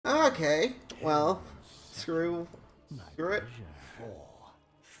Okay, well, screw it.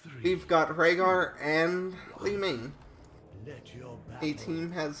 We've got Rhaegar and Li-Ming.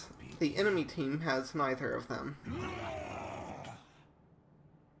 The enemy team has neither of them.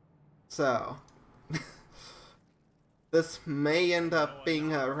 So, this may end up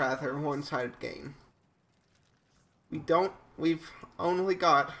being a rather one-sided game. We've only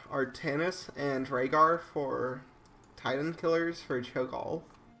got Artanis and Rhaegar for Titan killers for Cho'Gall,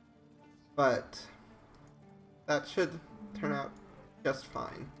 but that should turn out just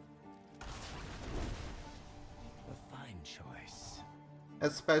fine. A fine choice.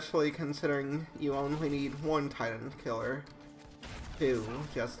 Especially considering you only need one Titan killer to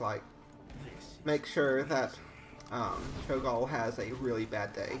just like make sure that Cho'Gall has a really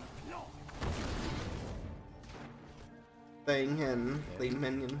bad day. Thing in the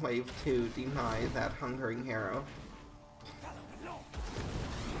minion wave to deny that hungering arrow.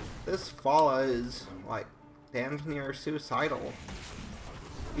 This Fala is like damn near suicidal.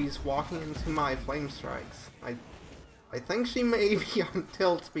 He's walking into my flame strikes. I think she may be on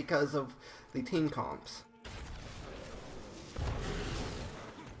tilt because of the team comps.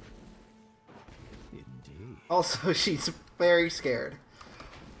 Indeed. Also, she's very scared.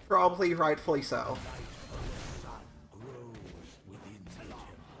 Probably rightfully so.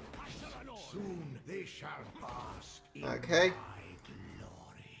 Soon they shall bask in Okay. my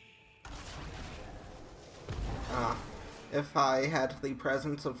glory. If I had the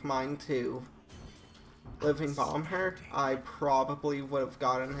presence of mind to living bomb her, I probably would have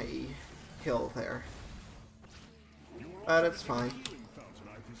gotten a kill there. But it's fine.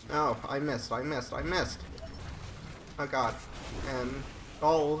 Oh, I missed. Oh god. And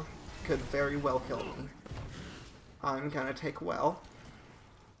Gaul could very well kill me. I'm gonna take well.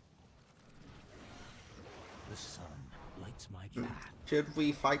 The sun lights my path. Should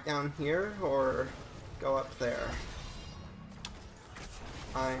we fight down here or go up there?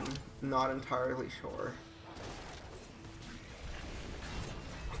 I'm not entirely sure.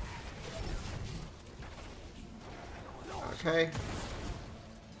 Okay.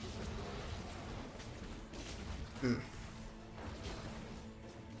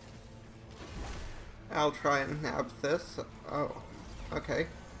 I'll try and nab this. Oh, okay.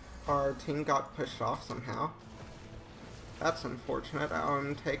 Our team got pushed off somehow. That's unfortunate.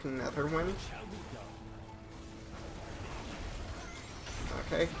 I'm taking Netherwind.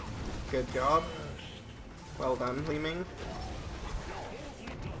 Okay. Good job. Well done, Li-Ming.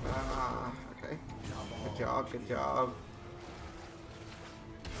 Okay. Good job.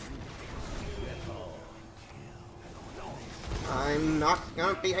 I'm not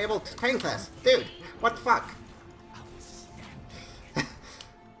gonna be able to tank this! Dude! What the fuck?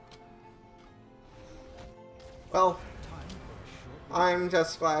 Well, I'm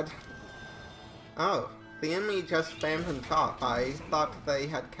just glad. Oh, the enemy just abandoned top. I thought they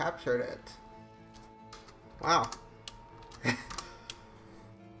had captured it. Wow.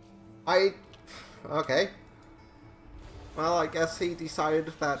 Okay. Well, I guess he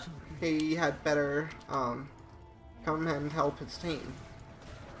decided that he had better, come and help his team.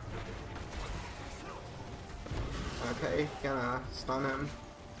 Okay, gonna stun him.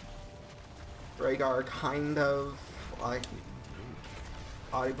 Rhaegar kind of, like,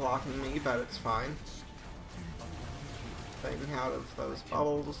 body blocking me, but it's fine. Staying out of those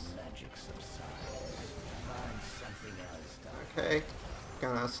bubbles. Okay,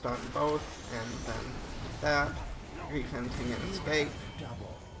 gonna stun both, and then that. Preventing an escape.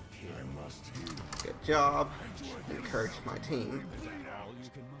 Good job. Encourage my team.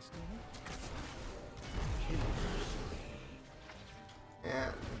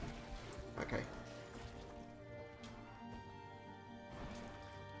 And okay.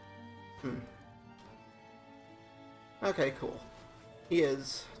 Okay, cool. He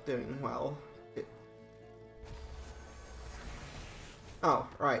is doing well. Oh,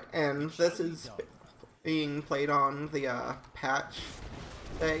 right, and this is being played on the patch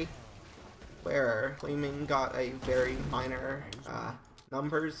day, where Li-Ming got a very minor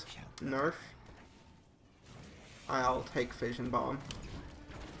numbers nerf. I'll take Fission Bomb.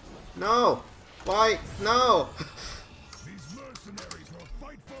 No! Why? No! These mercenaries will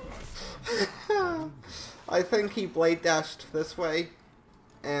fight for us. I think he blade dashed this way,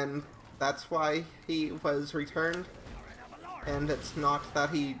 and that's why he was returned. And it's not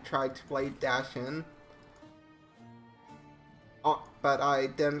that he tried to blade dash in. Oh, but I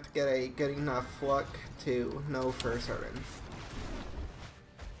didn't get a good enough look to know for certain.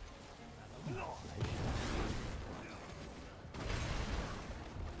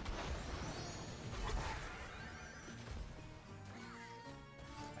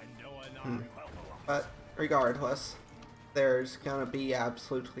 But regardless, there's gonna be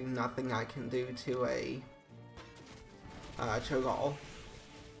absolutely nothing I can do to a Cho'Gall.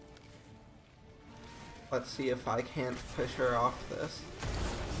 Let's see if I can't push her off this.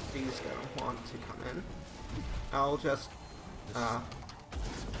 She's gonna want to come in. I'll just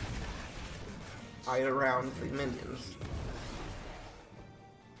hide around the minions.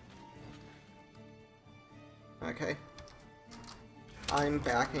 Okay. I'm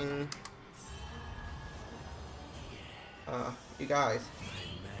backing you guys.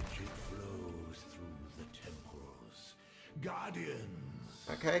 Magic flows through the temples. Guardians.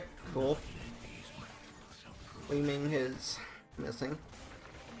 Okay, cool. Li-Ming is missing.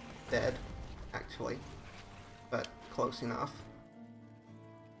 Dead, actually. But close enough.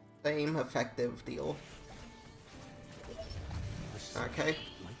 Same effective deal. Okay.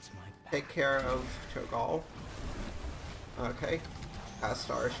 Take care of Cho'Gall. Okay.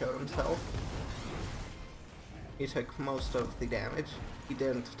 Astar showed himself. He took most of the damage. He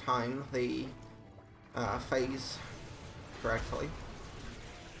didn't time the phase correctly.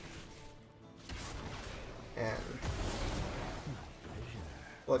 And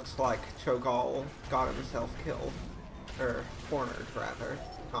looks like Cho'Gall got himself killed. Or cornered, rather.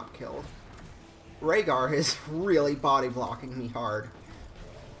 Not killed. Rhaegar is really body blocking me hard.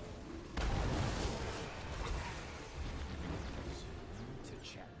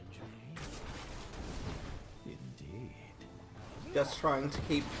 Just trying to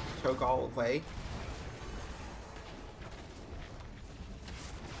keep Cho'Gall away.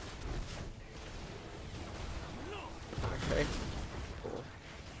 Okay. Cool.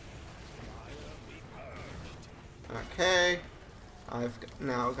 Okay. I've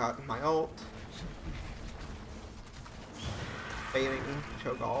now got my ult. Baiting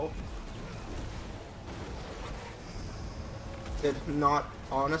Cho'Gall. Did not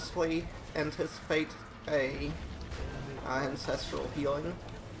honestly anticipate a ancestral healing,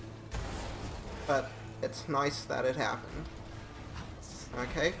 but it's nice that it happened.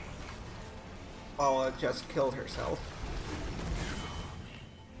 Okay. Paula just killed herself.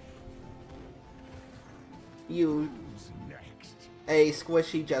 A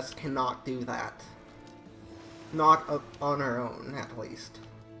squishy just cannot do that. Not on her own, at least.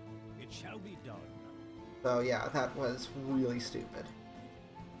 It shall be done. So yeah, that was really stupid.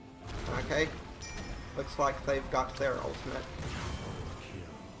 Okay. Looks like they've got their ultimate.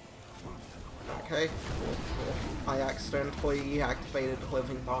 Okay, cool, cool. I accidentally activated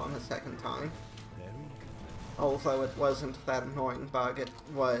Living Bomb a second time. Although it wasn't that annoying bug, it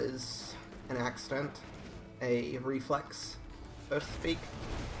was an accident. A reflex, so to speak.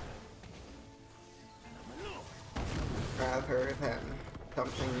 Rather than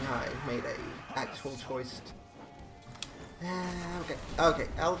something I made a actual choice to... Okay,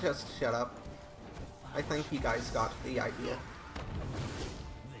 I'll just shut up. I think you guys got the idea.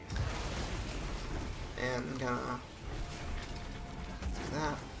 And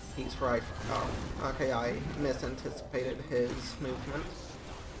that he's right. Oh, okay, I misanticipated his movement.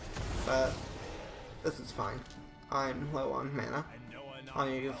 But this is fine. I'm low on mana.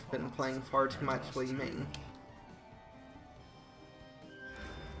 I've been playing far too much Li-Ming.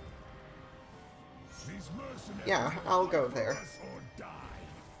 Yeah, I'll go there.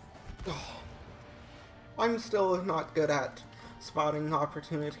 I'm still not good at spotting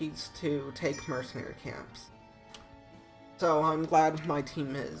opportunities to take mercenary camps. So I'm glad my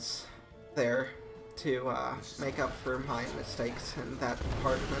team is there to make up for my mistakes in that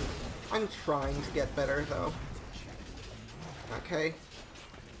department. I'm trying to get better though. Okay.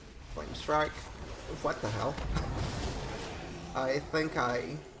 Flame Strike. What the hell? I think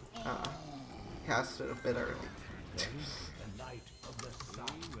I cast it a bit early.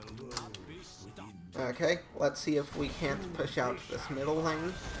 Okay, let's see if we can't push out this middle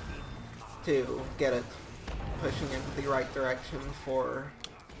lane to get it pushing in the right direction for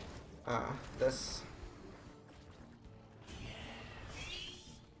this.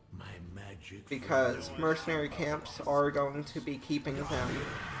 Because mercenary camps are going to be keeping them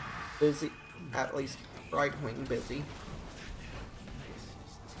busy, at least right wing busy.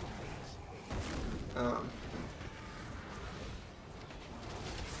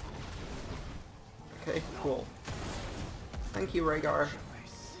 Okay, cool. Thank you, Rhaegar.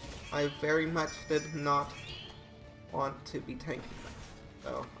 I very much did not want to be tanking,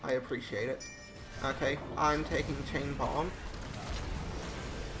 so I appreciate it. Okay, I'm taking Chain Bomb.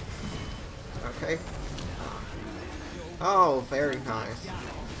 Okay. Oh, very nice.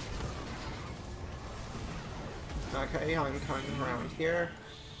 Okay, I'm coming around here.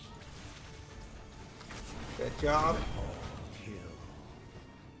 Good job.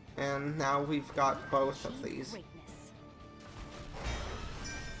 And now we've got both of these.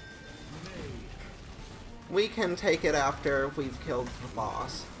 We can take it after we've killed the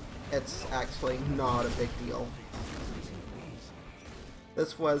boss. It's actually not a big deal.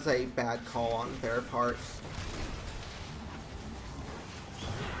 This was a bad call on their part.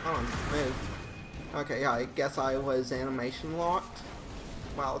 Oh, move. Okay, I guess I was animation locked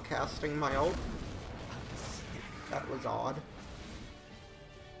while casting my ult. That was odd.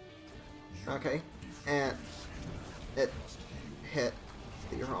 Okay, and it hit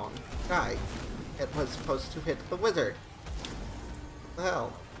the wrong guy. It was supposed to hit the wizard. What the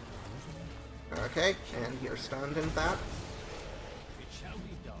hell? Okay, and you're stunned in that.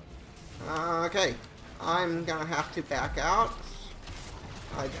 Okay, I'm gonna have to back out.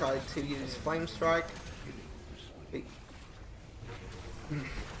 I tried to use Flame Strike.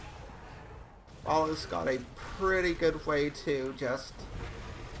 Wallace got a pretty good way to just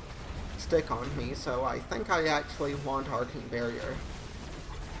stick on me, so I think I actually want Arcane Barrier.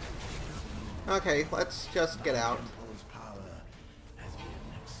 Okay, let's just get out.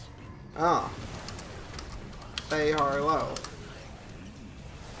 Ah. They are low.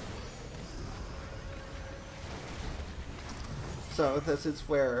 So this is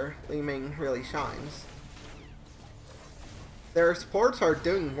where Li-Ming really shines. Their supports are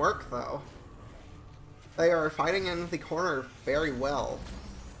doing work though. They are fighting in the corner very well.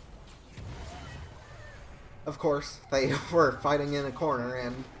 Of course, they were fighting in a corner,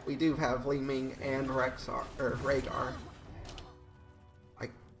 and we do have Li-Ming and Rhaegar.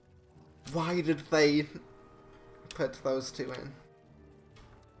 Why did they put those two in?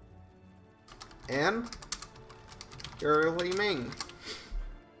 And you're Li-Ming.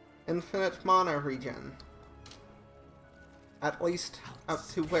 Infinite mana regen. At least up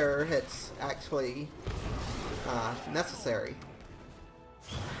to where it's actually necessary.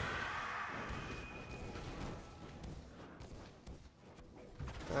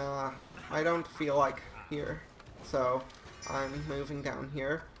 I don't feel like here, so I'm moving down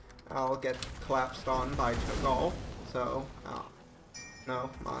here. I'll get collapsed on by Cho'Gall, so, no,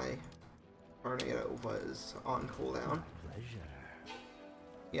 my tornado was on cooldown.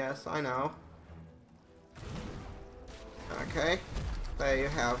 Yes, I know. Okay, they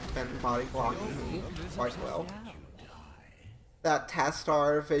have been body blocking me quite well. That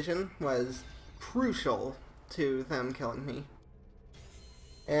Tastar vision was crucial to them killing me.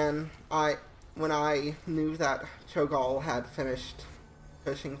 And when I knew that Cho'Gall had finished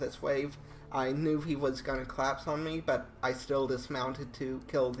pushing this wave, I knew he was going to collapse on me, but I still dismounted to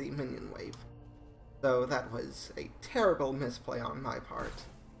kill the minion wave. So that was a terrible misplay on my part.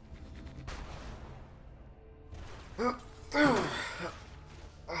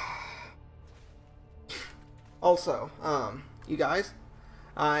 Also, you guys,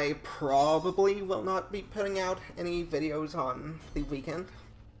 I probably will not be putting out any videos on the weekend.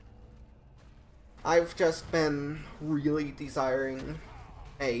 I've just been really desiring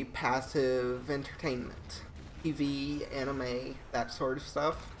a passive entertainment. TV, anime, that sort of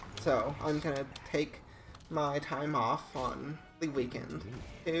stuff. So I'm gonna take my time off on the weekend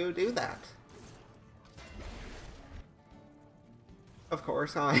to do that. Of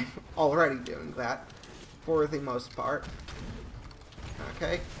course, I'm already doing that for the most part.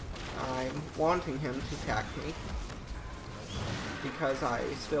 Okay, I'm wanting him to attack me because I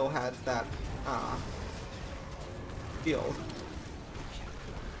still had that shield.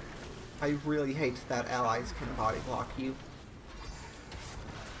 I really hate that allies can body block you.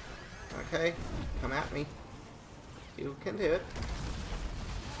 Okay, come at me. You can do it.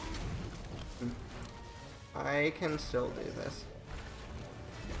 I can still do this.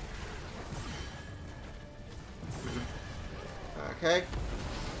 Okay.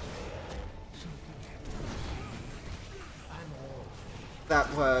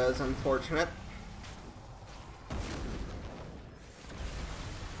 That was unfortunate.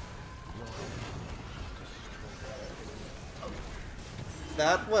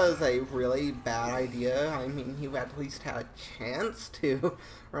 That was a really bad idea. I mean, you at least had a chance to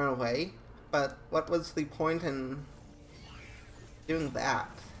run away. But what was the point in doing that?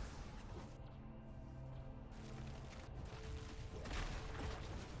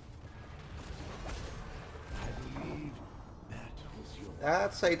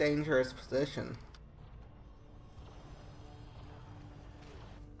 That's a dangerous position.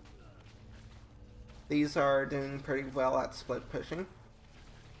 These are doing pretty well at split pushing.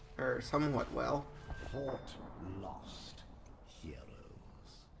 Or somewhat well. Fought lost heroes.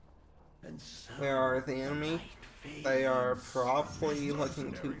 And so Where are the enemy? They are probably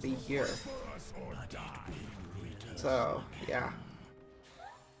looking to be here. So, yeah.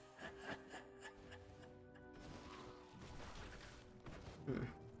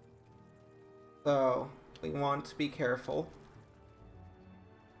 So, we want to be careful.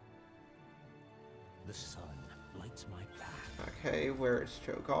 The sun lights my path. Okay, where's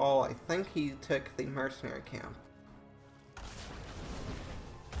Cho'Gall? I think he took the mercenary camp.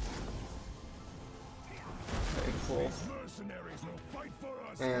 Okay, cool.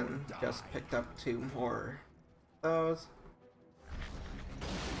 And just picked up 2 more of those.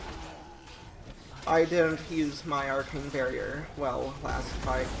 I didn't use my arcane barrier well last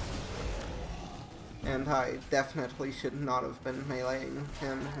fight. And I definitely should not have been meleeing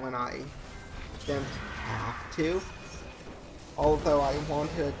him when I didn't have to. Although I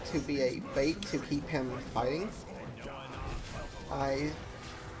wanted it to be a bait to keep him fighting. I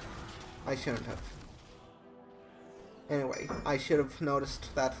shouldn't have. Anyway, I should have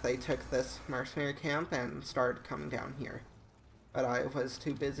noticed that they took this mercenary camp and started coming down here. But I was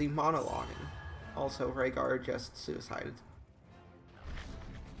too busy monologuing. Also, Rhaegar just suicided.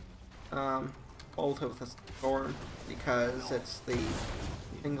 Bolt of the Storm, because it's the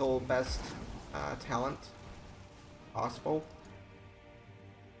single best talent possible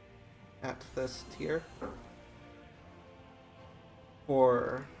at this tier.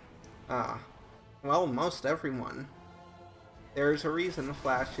 For, well, most everyone. There's a reason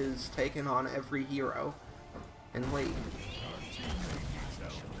Flash is taken on every hero in League.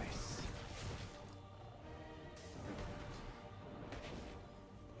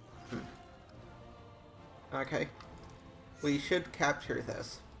 Okay. We should capture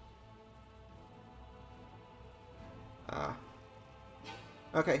this.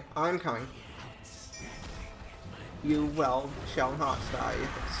 Okay, I'm coming. You, well, shall not die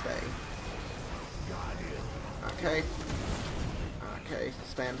if stay. Okay. Okay,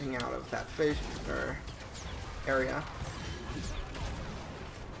 standing out of that fish, or area.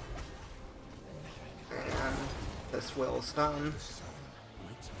 And this will stun.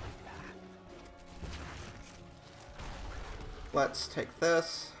 Let's take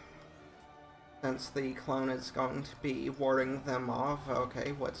this. Since the clone is going to be warding them off.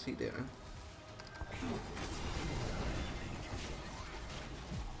 Okay, what's he doing?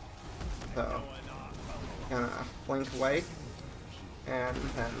 So, gonna blink away. And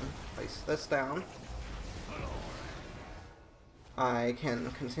then place this down. I can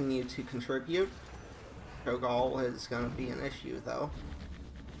continue to contribute. Cho'Gall is gonna be an issue though.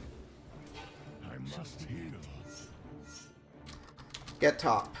 I must heal. Get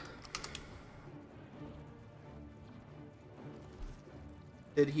top.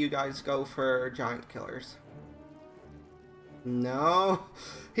 Did you guys go for giant killers? No,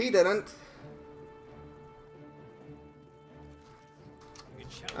 he didn't.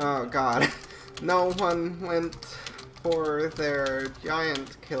 Oh god, no one went for their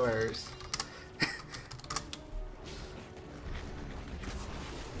giant killers.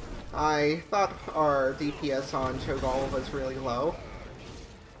 I thought our DPS on Cho'Gall was really low.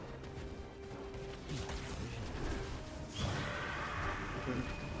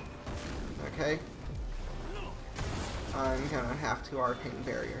 Okay. I'm gonna have to arcane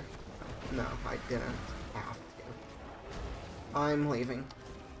barrier. No, I didn't have to. I'm leaving.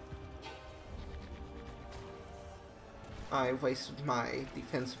 I wasted my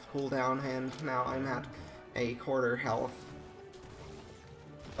defensive cooldown and now I'm at a quarter health.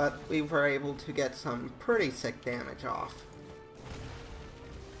 But we were able to get some pretty sick damage off.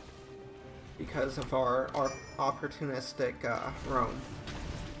 Because of our opportunistic roam.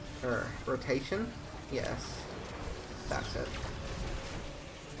 Rotation? Yes. That's it.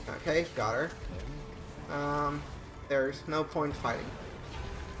 Okay, got her. There's no point fighting.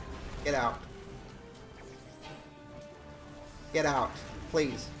 Get out. Get out,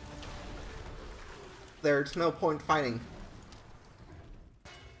 please. There's no point fighting.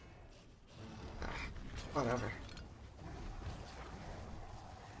 Whatever.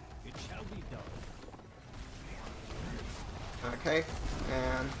 It shall be done. Okay,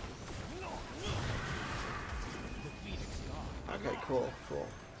 and... Okay, cool, cool.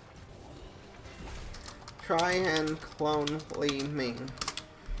 Try and clone Li-Ming.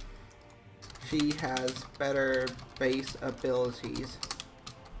 She has better base abilities.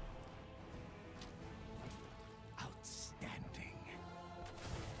 Outstanding.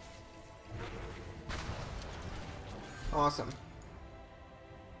 Awesome.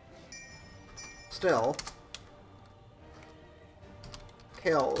 Still,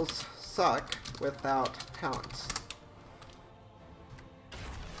 kills suck without talents.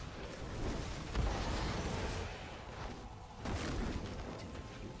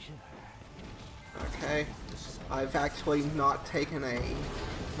 Okay, I've actually not taken a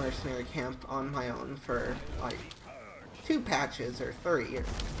mercenary camp on my own for like 2 patches or 3 or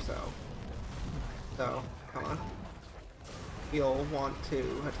so. So, come on. You'll want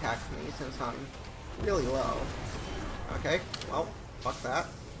to attack me since I'm really low. Okay, well, fuck that.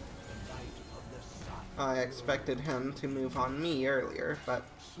 I expected him to move on me earlier, but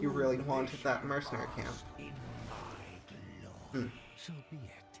you really wanted that mercenary camp. So be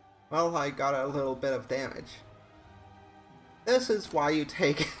it. Well, I got a little bit of damage. This is why you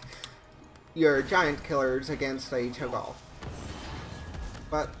take your giant killers against a Cho'Gall.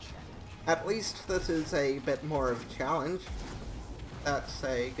 But at least this is a bit more of a challenge. That's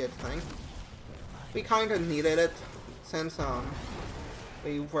a good thing. We kind of needed it since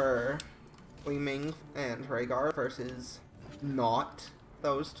we were Li-Ming and Rhaegar versus not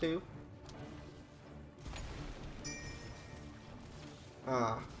those two.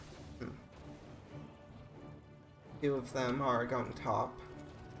 Two of them are going top.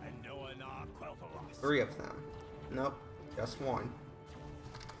 3 of them. Nope, just 1.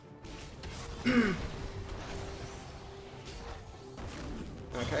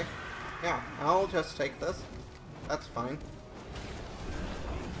 Okay. Yeah, I'll just take this. That's fine.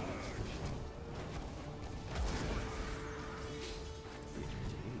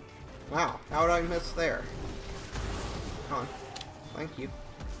 Wow, how did I miss there? Come on. Thank you.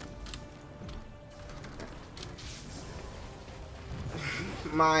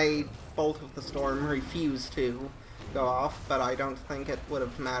 My Bolt of the Storm refused to go off, but I don't think it would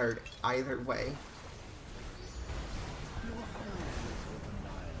have mattered either way.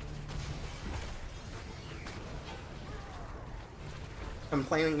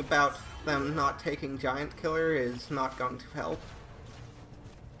 Complaining about them not taking Giant Killer is not going to help.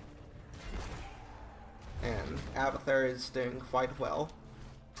 And Abathur is doing quite well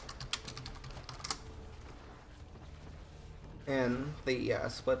in the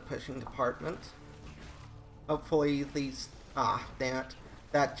split pushing department. Hopefully these... ah, damn it.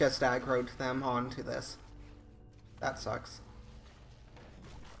 That just aggroed them onto this. That sucks.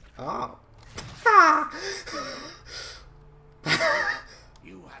 Oh. Ah!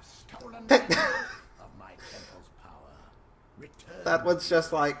 You have stolen of my temple's power. Return. That was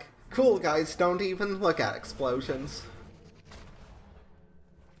just like, cool guys, don't even look at explosions.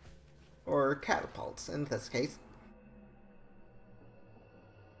 Or catapults, in this case.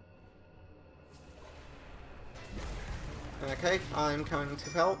 Okay, I'm coming to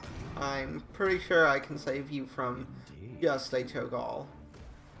help. I'm pretty sure I can save you from just a Cho'Gall.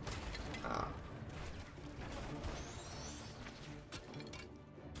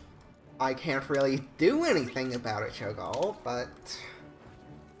 I can't really do anything about a Cho'Gall, but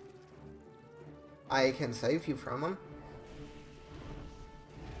I can save you from him.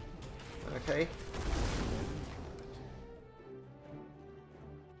 Okay.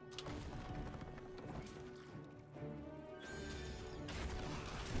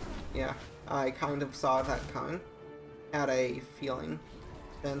 Yeah, I kind of saw that coming. Had a feeling,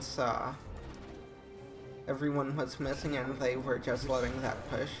 since everyone was missing and they were just letting that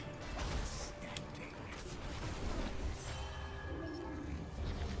push.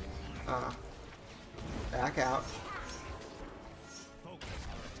 Back out.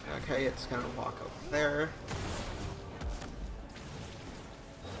 Okay, it's gonna walk over there.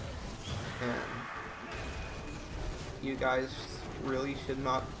 And you guys really should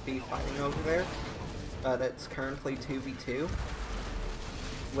not be fighting over there, but it's currently 2v2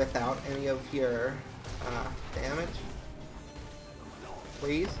 without any of your damage.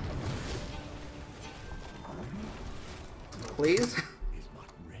 Please? Please?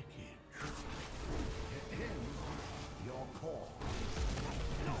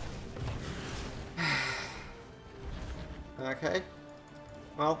 Okay.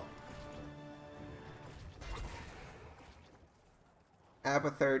 Well,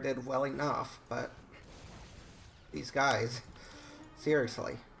 Abathur did well enough, but these guys,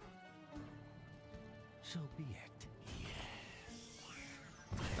 seriously. So be it.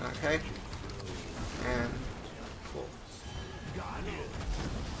 Okay. And cool.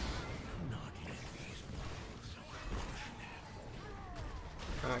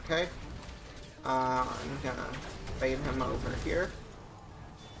 Okay. I'm gonna bait him over here.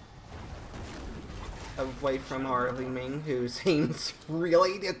 Away from our Li-Ming, who seems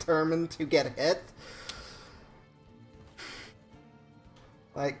really determined to get hit.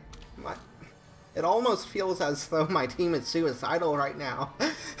 Like, it almost feels as though my team is suicidal right now.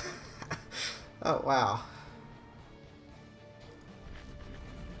 Oh, wow.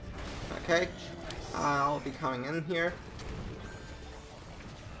 Okay. I'll be coming in here.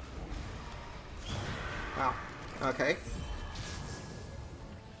 Wow. Okay.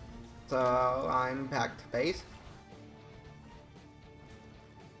 So, I'm back to base.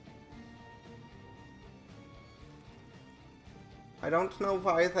 don't know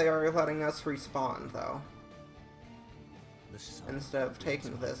why they are letting us respawn, though, The sun instead of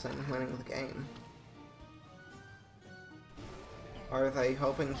taking this and winning the game. Are they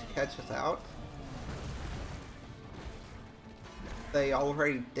hoping to catch us out? They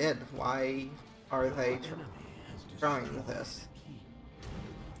already did. Why are they trying this?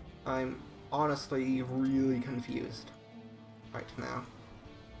 I'm honestly really confused right now.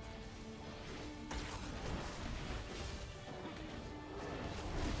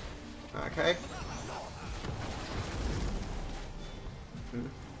 Okay.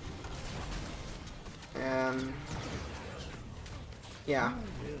 And yeah,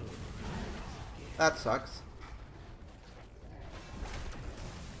 that sucks.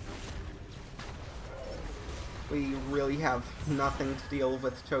 We really have nothing to deal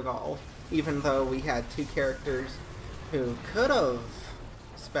with Cho'Gall, even though we had two characters who could have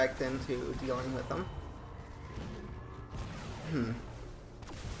spec'd into dealing with them.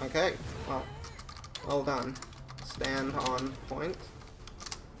 Okay, well done. Stand on point.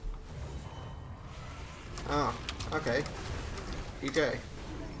 Ah, okay. DJ.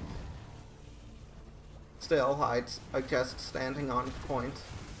 Still, I'd suggest standing on point.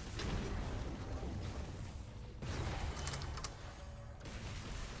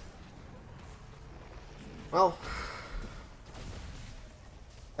 Well,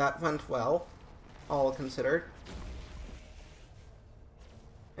 that went well, all considered.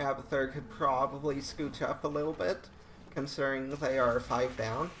 Abathur could probably scooch up a little bit, considering they are 5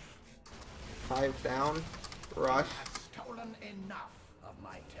 down. 5 down, rush. Stolen enough of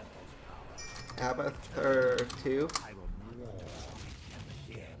my temple's power. Abathur 2. I will war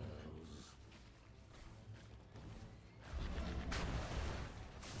the shadows.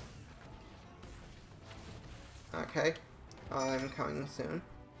 Okay, I'm coming soon.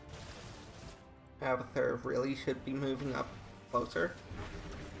 Abathur really should be moving up closer.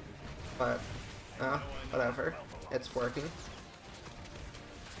 But, whatever. It's working.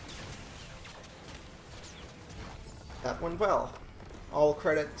 That went well. All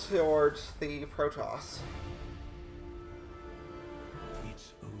credit towards the Protoss.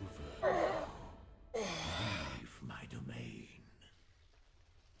 It's over. Leave my domain.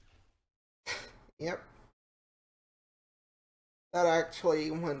 Yep. That actually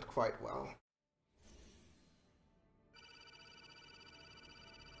went quite well.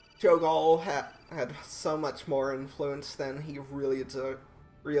 Cho'Gall had so much more influence than he really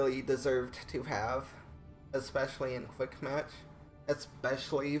deserved to have, especially in quick match,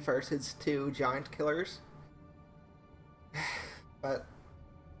 especially versus 2 giant killers. But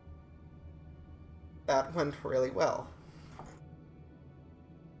that went really well.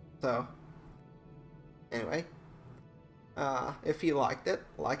 So, anyway, if you liked it,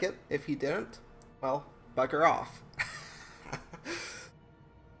 like it. If you didn't, well, bugger off.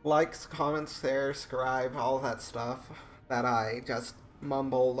 Likes, comments, share, subscribe, all that stuff that I just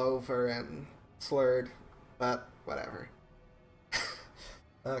mumbled over and slurred, but whatever.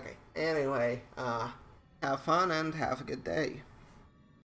 Okay, anyway, have fun and have a good day.